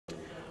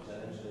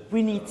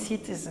we need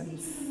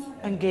citizens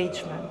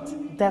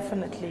engagement,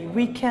 definitely.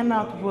 We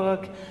cannot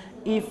work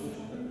if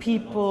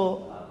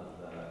people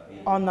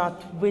are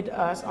not with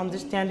us,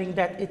 understanding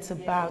that it's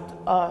about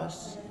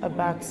us,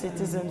 about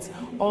citizens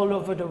all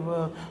over the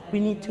world. We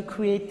need to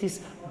create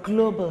this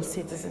global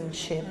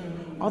citizenship.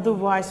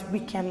 Otherwise, we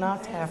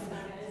cannot have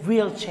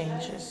real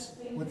changes.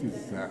 What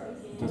is,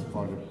 just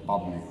for the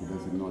public who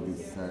doesn't know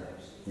these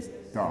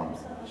terms,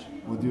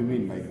 what do you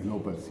mean by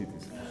global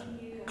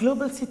citizenship?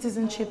 Global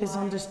citizenship is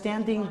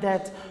understanding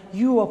that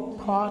you are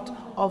part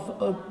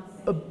of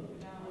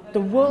the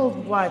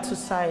worldwide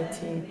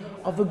society,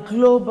 of a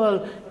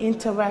global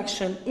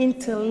interaction,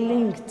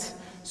 interlinked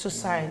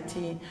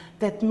society,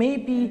 that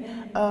maybe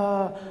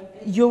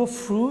your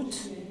fruit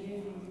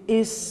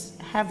is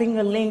having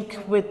a link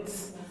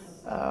with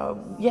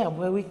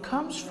where it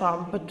comes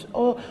from, but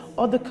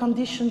all the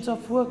conditions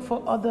of work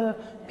for other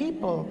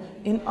people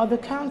in other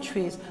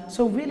countries.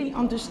 So really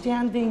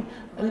understanding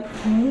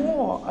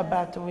more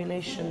about the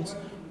relations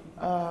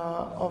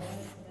of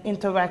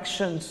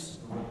interactions.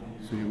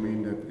 So you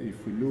mean that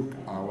if we look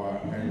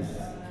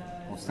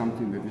of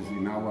something that is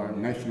in our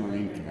national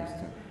interest,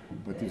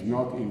 but is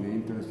not in the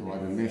interest of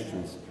other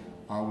nations,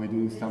 are we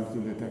doing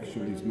something that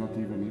actually is not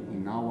even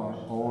in our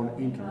own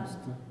interest?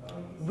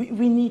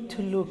 We need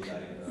to look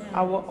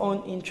our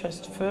own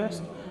interest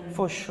first,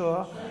 for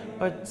sure,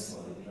 but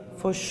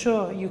for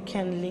sure you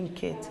can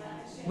link it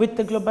with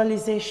the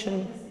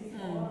globalization.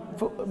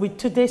 With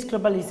today's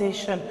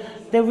globalization,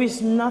 there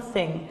is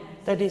nothing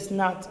that is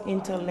not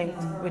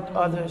interlinked with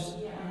others'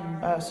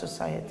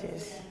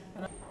 societies.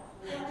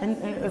 And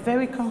a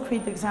very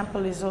concrete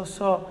example is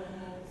also,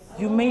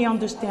 you may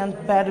understand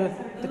better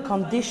the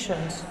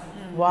conditions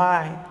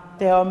why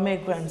they are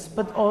migrants,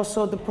 but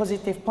also the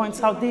positive points,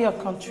 how they are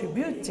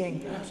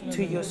contributing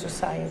to your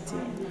society.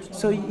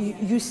 So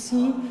you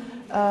see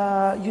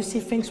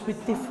things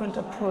with different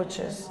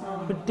approaches,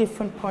 with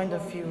different point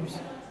of views.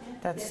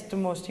 That's the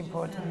most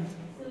important.